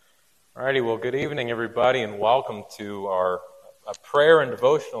Alrighty, well, good evening, everybody, and welcome to our prayer and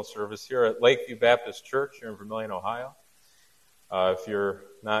devotional service here at Lakeview Baptist Church here in Vermillion, Ohio. If you're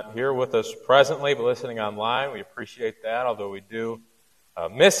not here with us presently but listening online, we appreciate that, although we do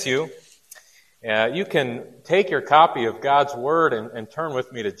miss you. You can take your copy of God's Word and turn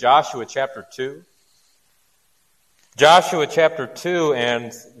with me to Joshua chapter 2. Joshua chapter 2,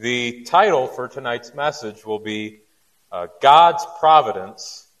 and the title for tonight's message will be God's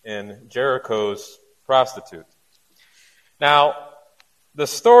Providence in Jericho's Prostitute. Now, the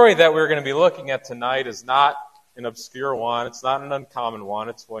story that we're going to be looking at tonight is not an obscure one. It's not an uncommon one.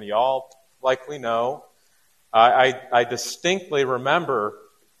 It's one you all likely know. I distinctly remember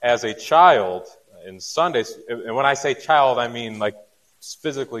as a child in Sundays, and when I say child, I mean like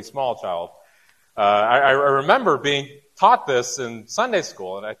physically small child. I remember being taught this in Sunday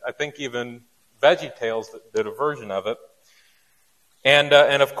school, and I think even VeggieTales did a version of it. And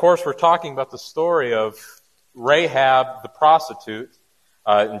of course, we're talking about the story of Rahab the prostitute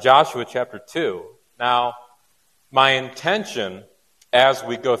in Joshua chapter 2. Now, my intention as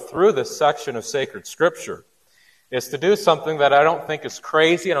we go through this section of sacred scripture is to do something that I don't think is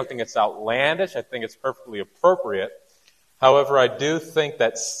crazy. I don't think it's outlandish. I think it's perfectly appropriate. However, I do think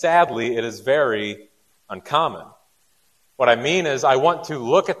that sadly it is very uncommon. What I mean is I want to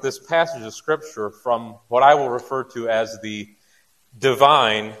look at this passage of scripture from what I will refer to as the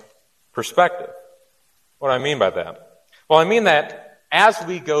divine perspective. What do I mean by that? Well, I mean that as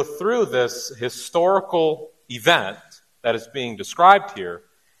we go through this historical event that is being described here,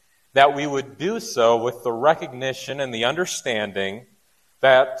 that we would do so with the recognition and the understanding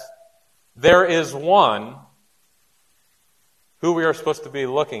that there is one who we are supposed to be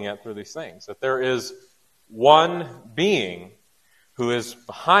looking at through these things, that there is one being who is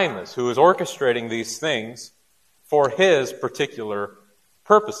behind this, who is orchestrating these things for his particular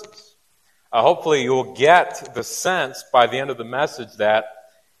purposes. Hopefully you'll get the sense by the end of the message that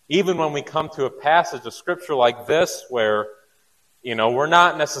even when we come to a passage of scripture like this where, we're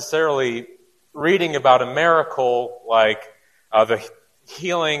not necessarily reading about a miracle like the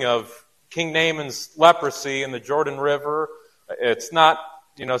healing of King Naaman's leprosy in the Jordan River. It's not,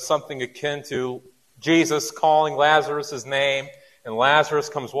 something akin to Jesus calling Lazarus' name and Lazarus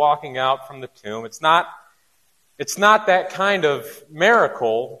comes walking out from the tomb. It's not that kind of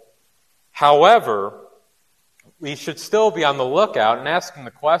miracle. However, we should still be on the lookout and asking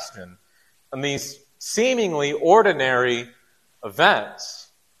the question, in these seemingly ordinary events,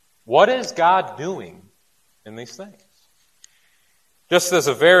 what is God doing in these things? Just as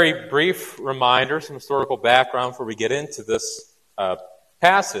a very brief reminder, some historical background before we get into this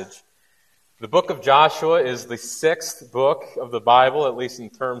passage, the book of Joshua is the sixth book of the Bible, at least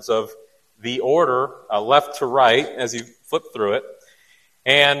in terms of the order, left to right, as you flip through it.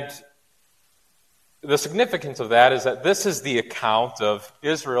 And the significance of that is that this is the account of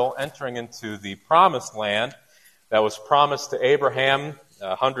Israel entering into the promised land that was promised to Abraham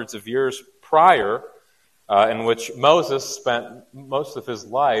hundreds of years prior, in which Moses spent most of his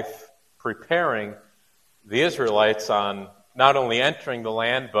life preparing the Israelites on not only entering the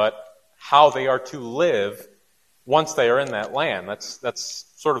land, but how they are to live once they are in that land. That's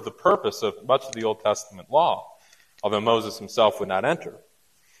sort of the purpose of much of the Old Testament law, although Moses himself would not enter.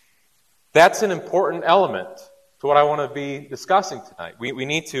 That's an important element to what I want to be discussing tonight. We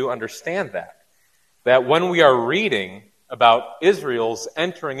need to understand that when we are reading about Israel's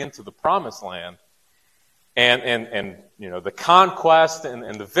entering into the promised land and the conquest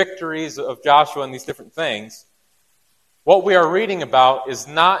and the victories of Joshua and these different things, what we are reading about is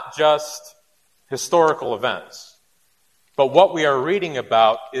not just historical events. But what we are reading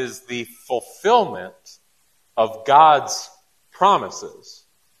about is the fulfillment of God's promises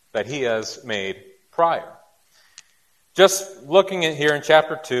that he has made prior. Just looking at here in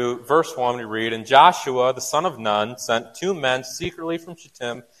chapter 2, verse 1, we read, "And Joshua, the son of Nun, sent 2 men secretly from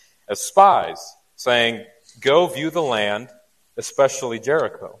Shittim as spies, saying, 'Go view the land, especially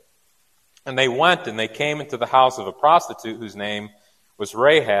Jericho.' And they went and they came into the house of a prostitute whose name was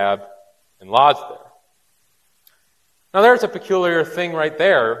Rahab, and lodged there." Now there's a peculiar thing right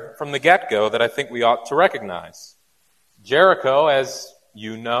there from the get-go that I think we ought to recognize. Jericho, as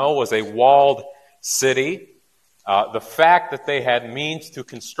you know, was a walled city. The fact that they had means to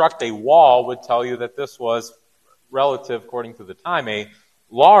construct a wall would tell you that this was, relative according to the time, a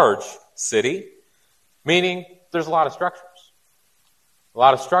large city, meaning there's a lot of structures. A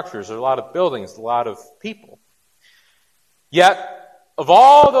lot of structures, there's a lot of buildings, a lot of people. Yet, of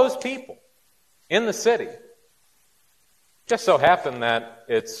all those people in the city, just so happened that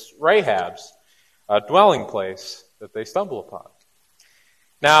it's Rahab's dwelling place that they stumble upon.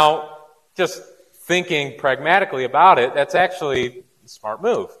 Now, just thinking pragmatically about it, that's actually a smart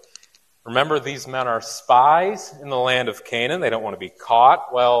move. Remember, these men are spies in the land of Canaan. They don't want to be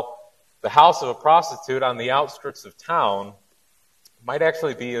caught. Well, the house of a prostitute on the outskirts of town might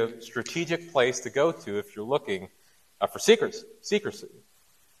actually be a strategic place to go to if you're looking for secrecy.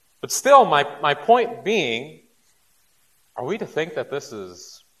 But still, my point being, are we to think that this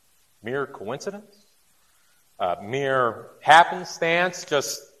is mere coincidence? Mere happenstance,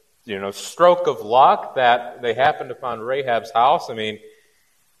 just, stroke of luck that they happened upon Rahab's house? I mean,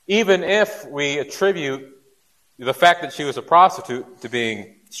 even if we attribute the fact that she was a prostitute to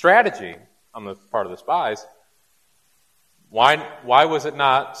being strategy on the part of the spies, why was it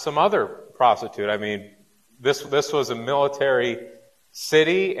not some other prostitute? I mean, this was a military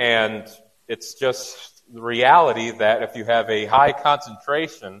city, and it's just the reality that if you have a high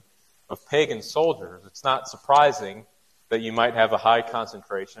concentration of pagan soldiers, it's not surprising that you might have a high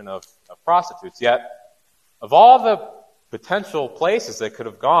concentration of prostitutes. Yet, of all the potential places they could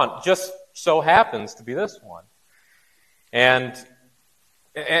have gone, just so happens to be this one. And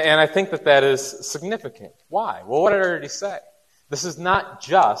I think that is significant. Why? Well, what did I already say? This is not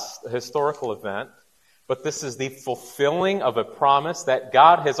just a historical event, but this is the fulfilling of a promise that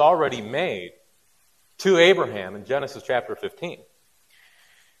God has already made to Abraham in Genesis chapter 15.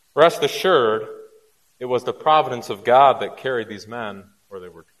 Rest assured, it was the providence of God that carried these men where they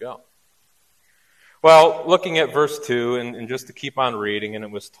were to go. Well, looking at verse 2, and just to keep on reading, and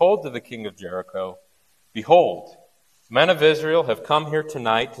it was told to the king of Jericho, "Behold, men of Israel have come here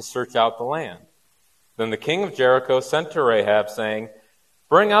tonight to search out the land." Then the king of Jericho sent to Rahab, saying,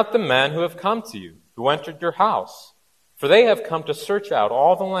 "Bring out the men who have come to you, who entered your house, for they have come to search out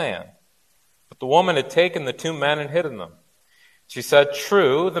all the land." But the woman had taken the 2 men and hidden them. She said,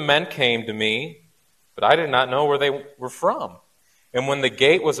 "True, the men came to me, but I did not know where they were from. And when the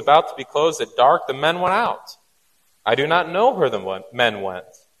gate was about to be closed at dark, the men went out. I do not know where the men went.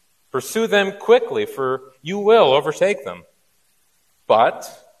 Pursue them quickly, for you will overtake them." But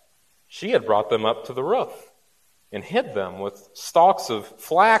she had brought them up to the roof and hid them with stalks of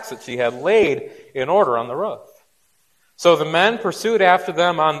flax that she had laid in order on the roof. So the men pursued after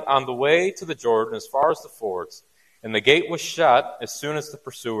them on the way to the Jordan as far as the fords, and the gate was shut as soon as the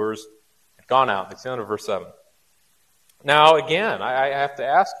pursuers had gone out. That's the end of verse 7. Now, again, I have to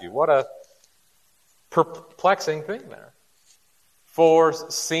ask you, what a perplexing thing there. For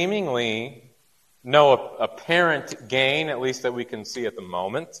seemingly no apparent gain, at least that we can see at the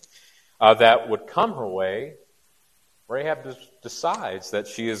moment, that would come her way, Rahab decides that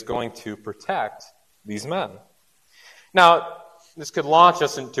she is going to protect these men. Now, this could launch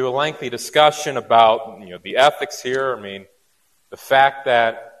us into a lengthy discussion about the ethics here. I mean, the fact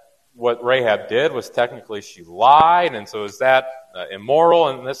that what Rahab did was technically she lied, and so is that immoral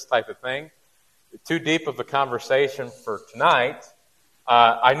and this type of thing. Too deep of a conversation for tonight.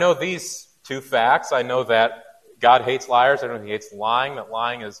 I know these 2 facts. I know that God hates liars. I know He hates lying, that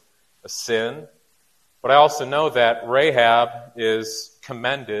lying is a sin. But I also know that Rahab is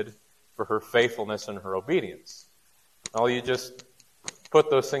commended for her faithfulness and her obedience. Well, you just put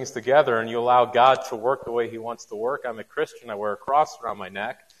those things together and you allow God to work the way He wants to work. I'm a Christian. I wear a cross around my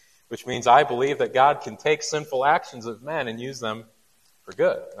neck, which means I believe that God can take sinful actions of men and use them for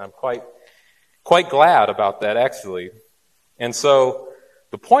good. And I'm quite glad about that, actually. And so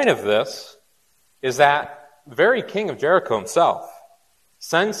the point of this is that the very king of Jericho himself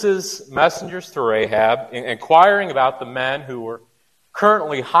sends his messengers to Rahab, inquiring about the men who were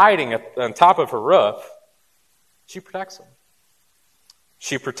currently hiding on top of her roof. She protects them.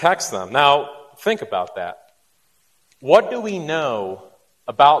 She protects them. Now, think about that. What do we know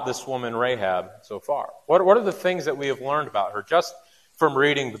about this woman Rahab so far? What are the things that we have learned about her just from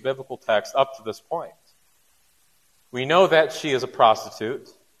reading the biblical text up to this point? We know that she is a prostitute,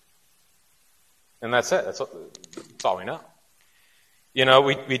 and that's it. That's all we know.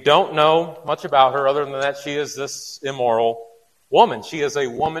 We don't know much about her other than that she is this immoral woman. She is a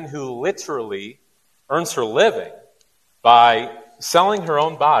woman who literally earns her living by selling her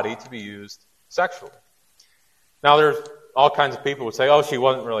own body to be used sexually. Now, there's all kinds of people who would say, "Oh, she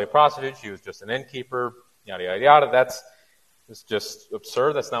wasn't really a prostitute. She was just an innkeeper," yada, yada, yada. That's just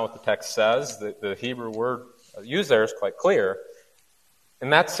absurd. That's not what the text says. The Hebrew word used there is quite clear.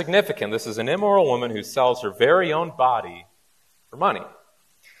 And that's significant. This is an immoral woman who sells her very own body for money.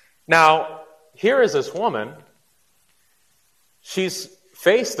 Now, here is this woman. She's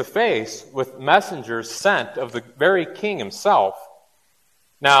face to face with messengers sent of the very king himself.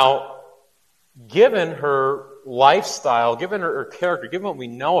 Now, given her lifestyle, given her character, given what we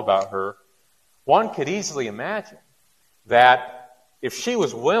know about her, one could easily imagine that if she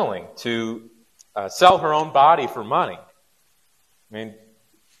was willing to sell her own body for money, I mean,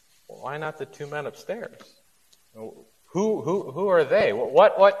 why not the two men upstairs? Who are they?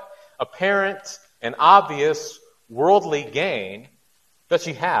 What apparent and obvious worldly gain does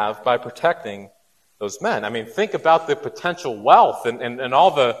she have by protecting those men? I mean, think about the potential wealth and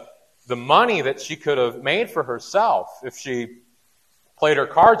all the money that she could have made for herself if she played her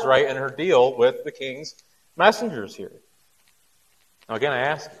cards right in her deal with the king's messengers here. Now again, I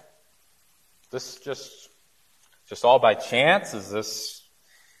ask you, is this just all by chance?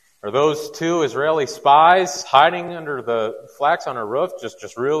 Are those two Israeli spies hiding under the flax on her roof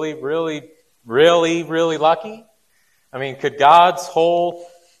just really, really, really, really lucky? I mean, could God's whole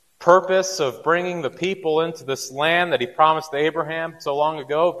purpose of bringing the people into this land that he promised to Abraham so long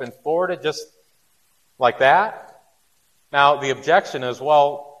ago have been thwarted just like that? Now, the objection is,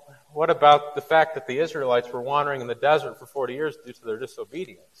 well, what about the fact that the Israelites were wandering in the desert for 40 years due to their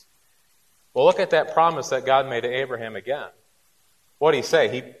disobedience? Well, look at that promise that God made to Abraham again. What did he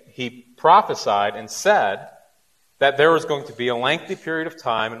say? He prophesied and said that there was going to be a lengthy period of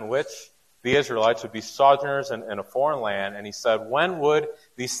time in which the Israelites would be sojourners in a foreign land. And he said, when would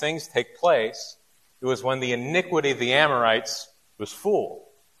these things take place? It was when the iniquity of the Amorites was full.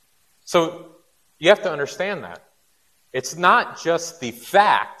 So you have to understand that. It's not just the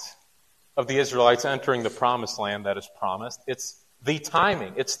fact of the Israelites entering the promised land that is promised. It's the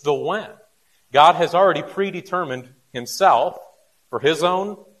timing. It's the when. God has already predetermined himself for his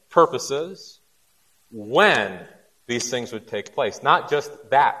own purposes when these things would take place. Not just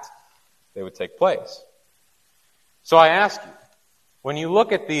that they would take place. So I ask you, when you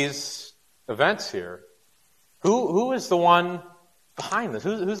look at these events here, who is the one behind this?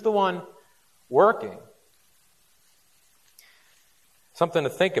 Who's the one working? Something to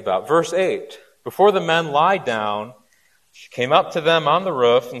think about. Verse 8, before the men lied down, she came up to them on the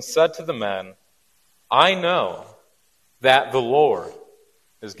roof and said to the men, I know that the Lord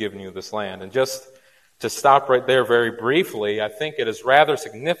has given you this land. And just to stop right there very briefly, I think it is rather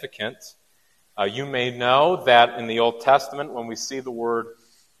significant. You may know that in the Old Testament, when we see the word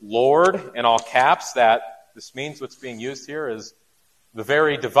Lord in all caps, that this means what's being used here is the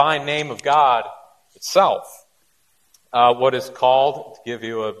very divine name of God itself. What is called, to give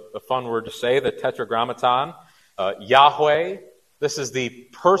you a fun word to say, the Tetragrammaton, Yahweh. This is the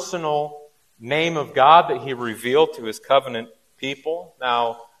personal name of God that he revealed to his covenant people.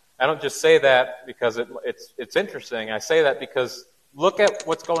 Now, I don't just say that because it's interesting. I say that because look at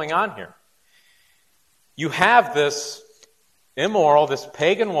what's going on here. You have this immoral, this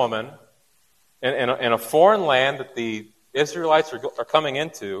pagan woman in a foreign land that the Israelites are coming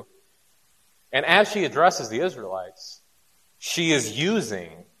into, and as she addresses the Israelites, she is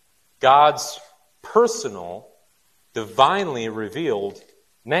using God's personal, divinely revealed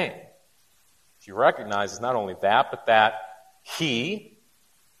name. She recognizes not only that, but that he,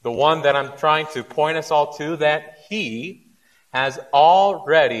 the one that I'm trying to point us all to, that he has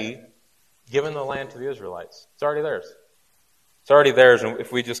already given the land to the Israelites. It's already theirs. It's already theirs. And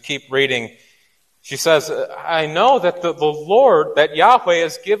if we just keep reading, she says, I know that the Lord, that Yahweh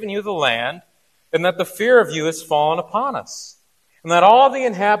has given you the land, and that the fear of you has fallen upon us, and that all the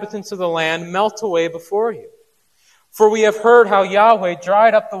inhabitants of the land melt away before you. For we have heard how Yahweh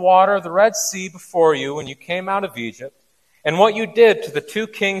dried up the water of the Red Sea before you when you came out of Egypt, and what you did to the two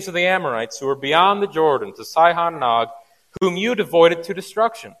kings of the Amorites who were beyond the Jordan, to Sihon and Og, whom you devoted to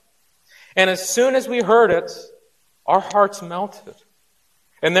destruction. And as soon as we heard it, our hearts melted.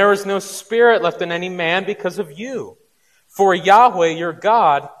 And there was no spirit left in any man because of you. For Yahweh, your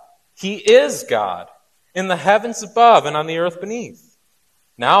God, he is God, in the heavens above and on the earth beneath.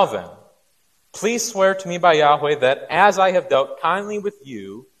 Now then, please swear to me by Yahweh that as I have dealt kindly with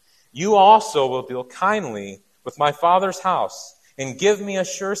you, you also will deal kindly with my father's house, and give me a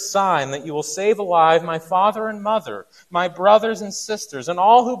sure sign that you will save alive my father and mother, my brothers and sisters, and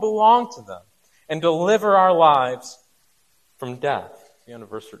all who belong to them, and deliver our lives from death. The end of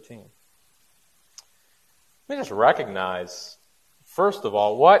verse 13. Let me just recognize, first of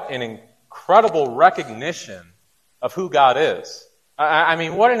all, what an incredible recognition of who God is. I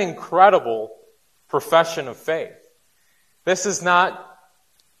mean, what an incredible profession of faith. This is not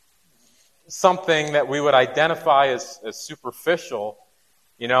something that we would identify as superficial.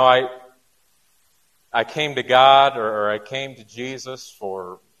 You know, I came to God or I came to Jesus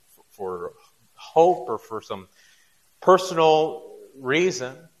for hope or for some personal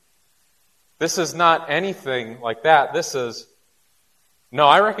reason. This is not anything like that. This is, no,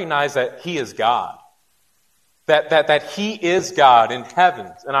 I recognize that he is God. That he is God in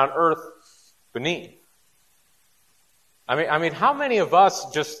heavens and on earth beneath. I mean, how many of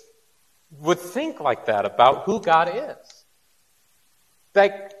us just would think like that about who God is?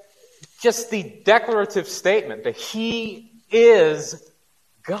 Like, just the declarative statement that He is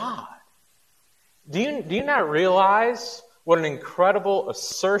God. Do you not realize what an incredible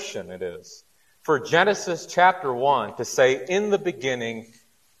assertion it is for Genesis chapter 1 to say, in the beginning,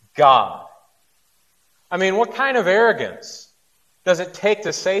 God? I mean, what kind of arrogance does it take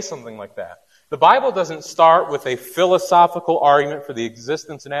to say something like that? The Bible doesn't start with a philosophical argument for the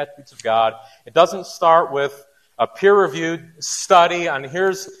existence and attributes of God. It doesn't start with a peer-reviewed study on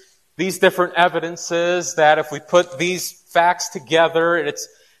here's these different evidences that if we put these facts together, it's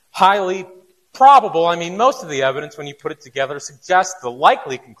highly probable. I mean, most of the evidence, when you put it together, suggests the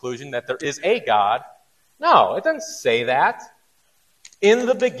likely conclusion that there is a God. No, it doesn't say that. In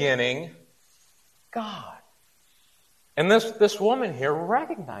the beginning, God. And this woman here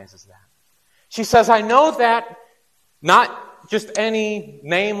recognizes that. She says, I know that not just any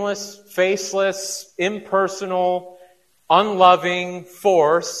nameless, faceless, impersonal, unloving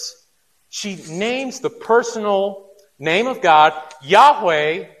force. She names the personal name of God,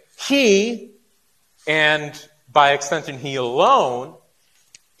 Yahweh, He, and by extension, He alone,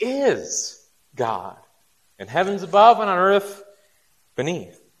 is God. In heavens above and on earth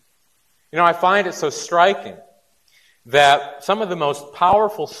beneath. You know, I find it so striking that some of the most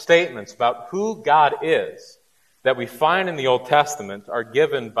powerful statements about who God is that we find in the Old Testament are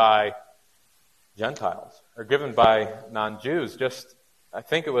given by Gentiles, are given by non-Jews. Just, I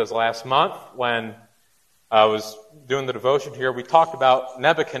think it was last month when I was doing the devotion here, we talked about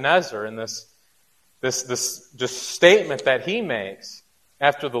Nebuchadnezzar and this just statement that he makes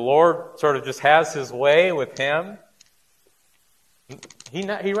after the Lord sort of just has His way with him.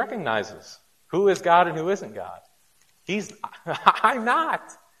 He recognizes who is God and who isn't God. I'm not,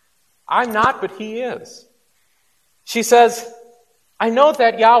 but He is. She says, I know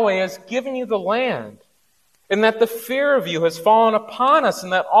that Yahweh has given you the land, and that the fear of you has fallen upon us,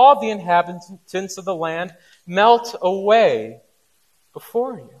 and that all the inhabitants of the land melt away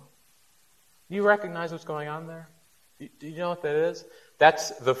before you. Do you recognize what's going on there? Do you know what that is? That's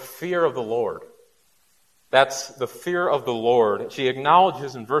the fear of the Lord. That's the fear of the Lord. She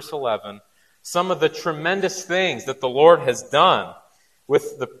acknowledges in verse 11 some of the tremendous things that the Lord has done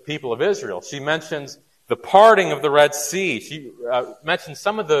with the people of Israel. She mentions the parting of the Red Sea. She mentions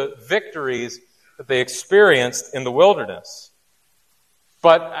some of the victories that they experienced in the wilderness.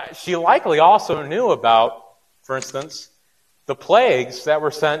 But she likely also knew about, for instance, the plagues that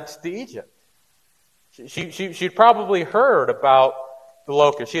were sent to Egypt. She'd probably heard about the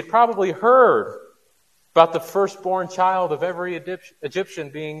locust. She had probably heard about the firstborn child of every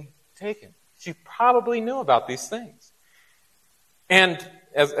Egyptian being taken. She probably knew about these things. And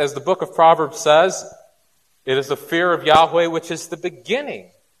as the book of Proverbs says, it is the fear of Yahweh which is the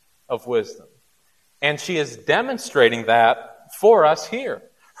beginning of wisdom. And she is demonstrating that for us here.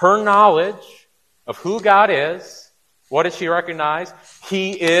 Her knowledge of who God is, what does she recognize?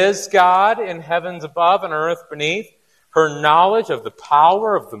 He is God in heavens above and earth beneath. Her knowledge of the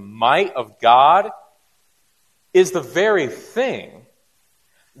power, of the might of God is the very thing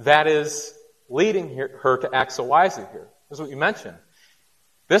that is leading her to act so wisely here. This is what you mentioned.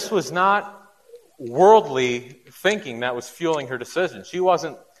 This was not worldly thinking that was fueling her decision. She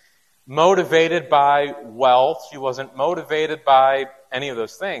wasn't motivated by wealth. She wasn't motivated by any of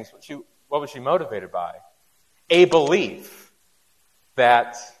those things. What was she motivated by? A belief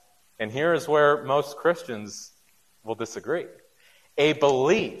that, and here is where most Christians will disagree, a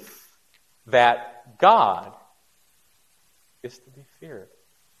belief that God is to be feared.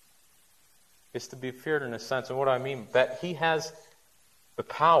 Is to be feared in a sense. And what do I mean? That He has the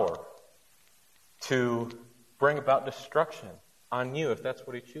power to bring about destruction on you if that's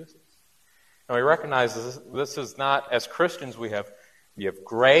what He chooses. And we recognize this is not, as Christians, we have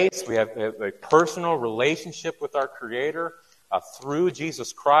grace, we have a personal relationship with our Creator through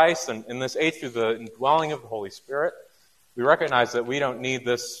Jesus Christ, and in this age through the indwelling of the Holy Spirit. We recognize that we don't need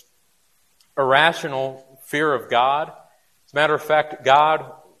this irrational fear of God. As a matter of fact,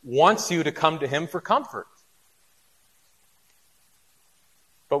 God wants you to come to Him for comfort.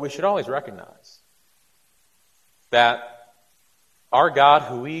 But we should always recognize that our God,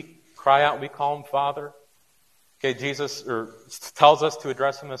 who we cry out, we call Him Father. Okay, Jesus tells us to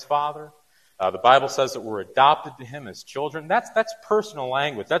address Him as Father. The Bible says that we're adopted to Him as children. That's personal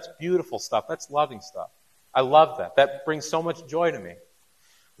language. That's beautiful stuff. That's loving stuff. I love that. That brings so much joy to me.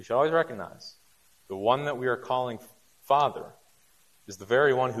 We should always recognize the one that we are calling Father is the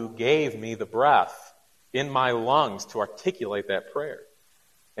very one who gave me the breath in my lungs to articulate that prayer.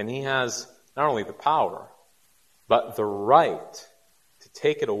 And He has not only the power, but the right to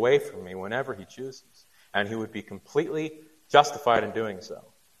take it away from me whenever he chooses. And he would be completely justified in doing so.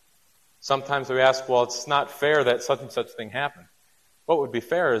 Sometimes we ask, well, it's not fair that such and such thing happened. What would be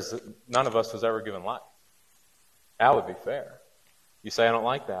fair is that none of us was ever given life. That would be fair. You say, I don't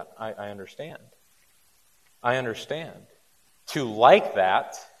like that. I understand. I understand. To like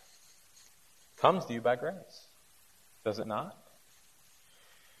that comes to you by grace. Does it not?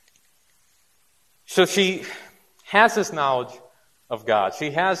 So she has this knowledge of God.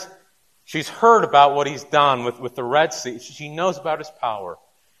 She's heard about what he's done with the Red Sea. She knows about his power.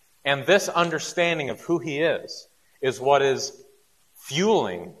 And this understanding of who he is what is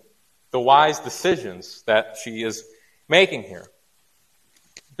fueling the wise decisions that she is making here.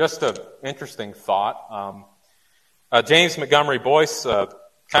 Just an interesting thought. James Montgomery Boyce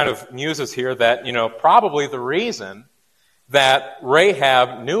kind of muses here that, probably the reason that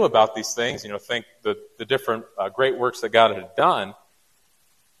Rahab knew about these things, think the different great works that God had done,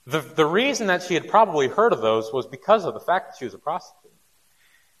 the reason that she had probably heard of those was because of the fact that she was a prostitute.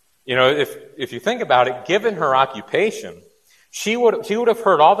 If you think about it, given her occupation, she would have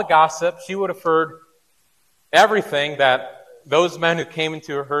heard all the gossip. She would have heard everything that those men who came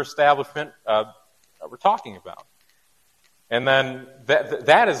into her establishment were talking about. And then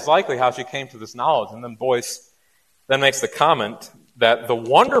that is likely how she came to this knowledge. And then Boyce then makes the comment that the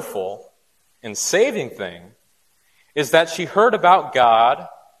wonderful and saving thing is that she heard about God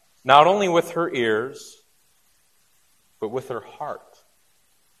not only with her ears, but with her heart.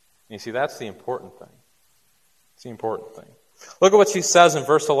 And you see, that's the important thing. It's the important thing. Look at what she says in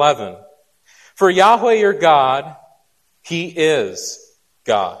verse 11. For Yahweh your God, he is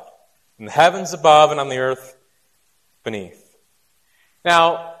God, in the heavens above and on the earth beneath.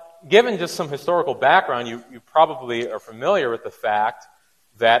 Now, given just some historical background, you probably are familiar with the fact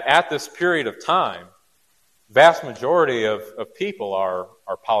that at this period of time, vast majority of people are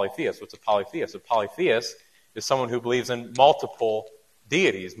polytheists. What's a polytheist? A polytheist is someone who believes in multiple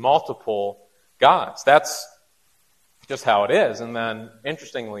deities, multiple gods. That's just how it is. And then,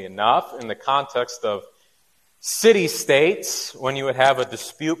 interestingly enough, in the context of city-states, when you would have a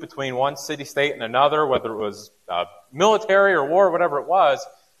dispute between one city-state and another, whether it was military or war, whatever it was,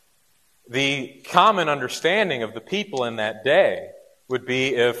 the common understanding of the people in that day would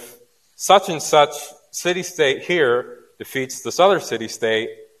be if such and such city-state here defeats this other city-state,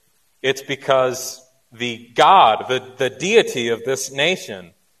 it's because the God, the deity of this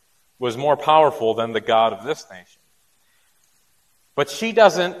nation was more powerful than the God of this nation. But she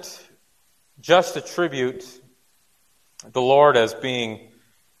doesn't just attribute the Lord as being,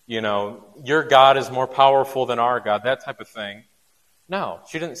 your God is more powerful than our God, that type of thing. No,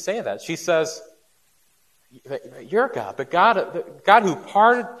 she didn't say that. She says, your God, the God who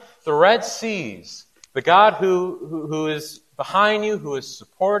parted the Red Seas, the God who is behind you, who is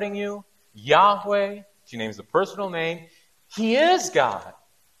supporting you, Yahweh, she names the personal name, he is God.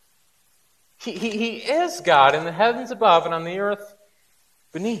 He is God in the heavens above and on the earth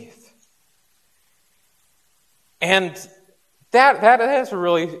beneath. And that is a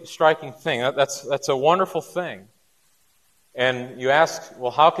really striking thing. That's a wonderful thing. And you ask,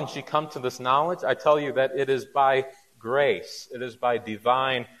 well, how can she come to this knowledge? I tell you that it is by grace. It is by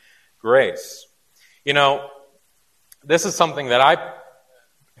divine grace. This is something that I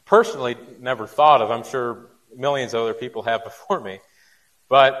personally never thought of. I'm sure millions of other people have before me.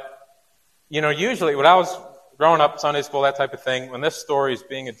 But, usually when I was growing up, Sunday school, that type of thing, when this story is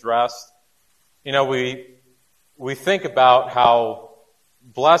being addressed, we think about how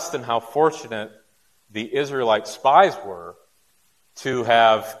blessed and how fortunate the Israelite spies were to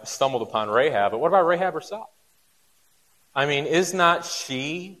have stumbled upon Rahab. But what about Rahab herself? I mean, is not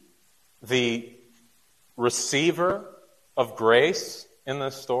she the receiver of grace in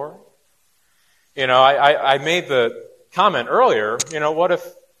this story? I made the comment earlier, what if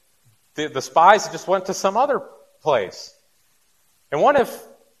the spies just went to some other place? And what if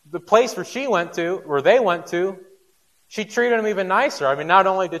the place where they went to, she treated them even nicer? I mean, not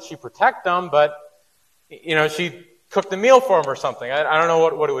only did she protect them, but, she cooked a meal for them or something. I don't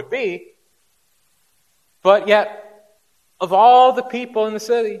know what it would be. But yet, of all the people in the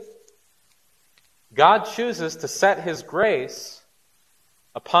city, God chooses to set his grace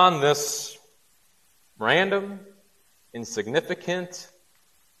upon this random, insignificant,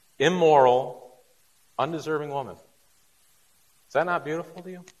 immoral, undeserving woman. Is that not beautiful to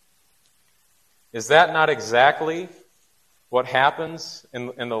you? Is that not exactly what happens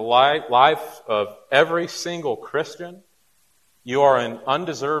in the life of every single Christian? You are an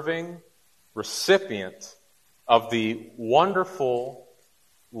undeserving recipient of the wonderful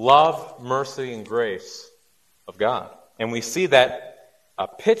love, mercy, and grace of God. And we see that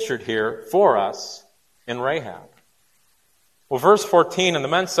pictured here for us in Rahab. Well, verse 14, and the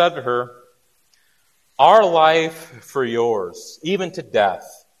men said to her, "Our life for yours, even to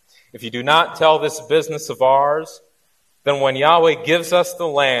death. If you do not tell this business of ours, then when Yahweh gives us the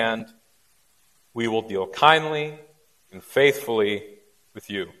land, we will deal kindly and faithfully with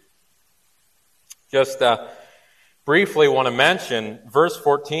you." Just briefly want to mention, verse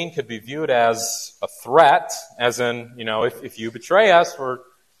 14 could be viewed as a threat, as in, if you betray us, we're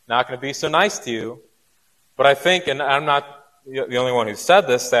not going to be so nice to you. But I think, and I'm not the only one who said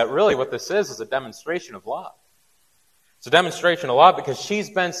this, that really what this is a demonstration of love. It's a demonstration of love because she's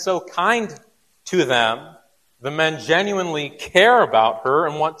been so kind to them. The men genuinely care about her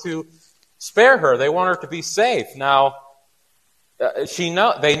and want to spare her. They want her to be safe. Now,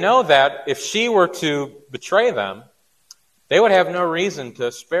 they know that if she were to betray them, they would have no reason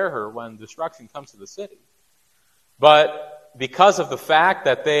to spare her when destruction comes to the city. But because of the fact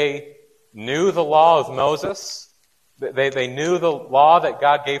that they knew the law of Moses, they knew the law that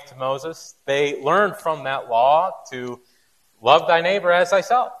God gave to Moses, they learned from that law to love thy neighbor as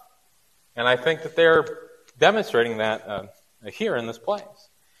thyself. And I think that they're demonstrating that here in this place.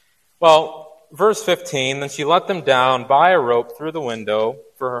 Well, verse 15, then she let them down by a rope through the window,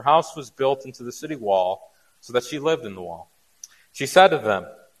 for her house was built into the city wall, so that she lived in the wall. She said to them,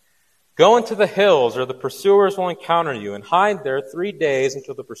 "Go into the hills, or the pursuers will encounter you, and hide there 3 days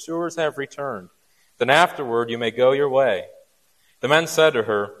until the pursuers have returned. Then afterward you may go your way." The men said to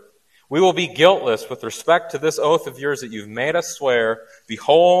her, "We will be guiltless with respect to this oath of yours that you've made us swear.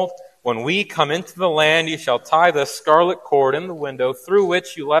 Behold, when we come into the land, you shall tie this scarlet cord in the window through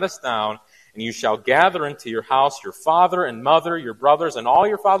which you let us down, and you shall gather into your house your father and mother, your brothers, and all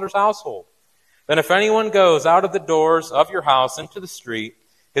your father's household. Then if anyone goes out of the doors of your house into the street,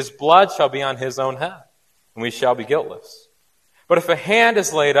 his blood shall be on his own head, and we shall be guiltless. But if a hand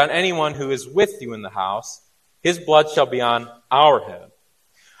is laid on anyone who is with you in the house, his blood shall be on our head.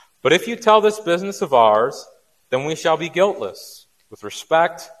 But if you tell this business of ours, then we shall be guiltless with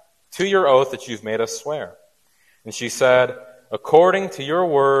respect to your oath that you've made us swear." And she said, "According to your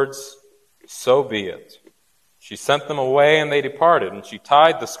words, so be it." She sent them away, and they departed, and she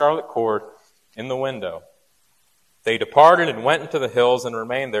tied the scarlet cord in the window. They departed and went into the hills and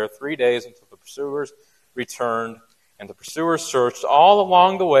remained there 3 days until the pursuers returned, and the pursuers searched all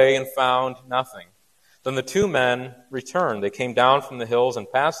along the way and found nothing. Then the 2 men returned. They came down from the hills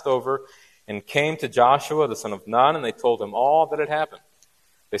and passed over and came to Joshua, the son of Nun, and they told him all that had happened.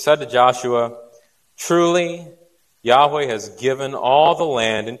 They said to Joshua, "Truly, Yahweh has given all the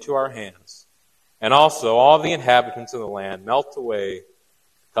land into our hands, and also all the inhabitants of the land melt away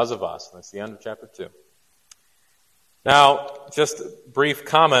because of us." And that's the end of chapter 2. Now, just a brief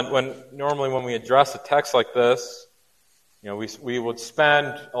comment. Normally when we address a text like this, we would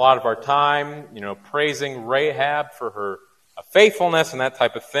spend a lot of our time, praising Rahab for her faithfulness and that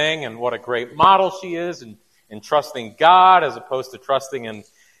type of thing, and what a great model she is in trusting God as opposed to trusting in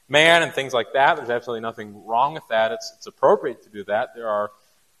man and things like that. There's absolutely nothing wrong with that. It's appropriate to do that. There are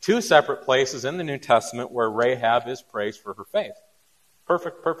 2 separate places in the New Testament where Rahab is praised for her faith.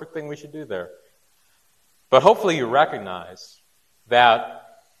 Perfect thing we should do there. But hopefully you recognize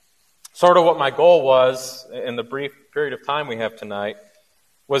that sort of what my goal was in the brief period of time we have tonight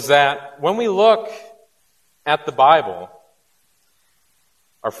was that when we look at the Bible,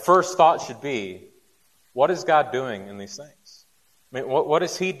 our first thought should be, what is God doing in these things? I mean, what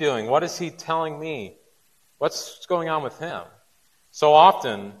is He doing? What is He telling me? What's going on with Him? So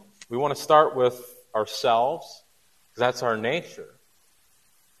often, we want to start with ourselves, because that's our nature.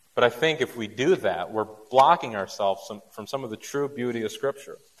 But I think if we do that, we're blocking ourselves from some of the true beauty of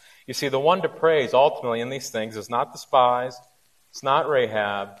Scripture. You see, the one to praise ultimately in these things is not the spies, it's not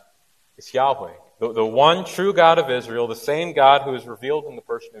Rahab, it's Yahweh. The one true God of Israel, the same God who is revealed in the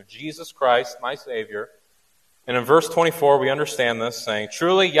person of Jesus Christ, my Savior. And in verse 24, we understand this, saying,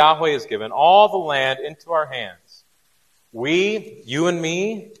 "Truly Yahweh has given all the land into our hands." We, you and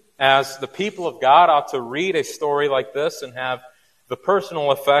me, as the people of God, ought to read a story like this and have the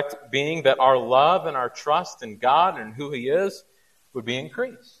personal effect being that our love and our trust in God and who He is would be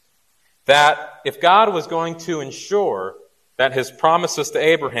increased. That if God was going to ensure that His promises to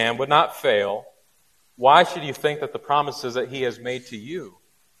Abraham would not fail, why should you think that the promises that He has made to you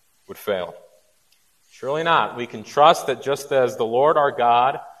would fail? Surely not. We can trust that just as the Lord our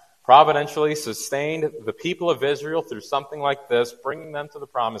God providentially sustained the people of Israel through something like this, bringing them to the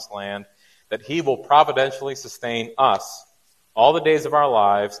promised land, that He will providentially sustain us all the days of our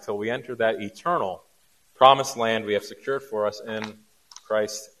lives till we enter that eternal promised land we have secured for us in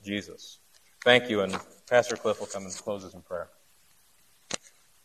Christ Jesus. Thank you, and Pastor Cliff will come and close us in prayer.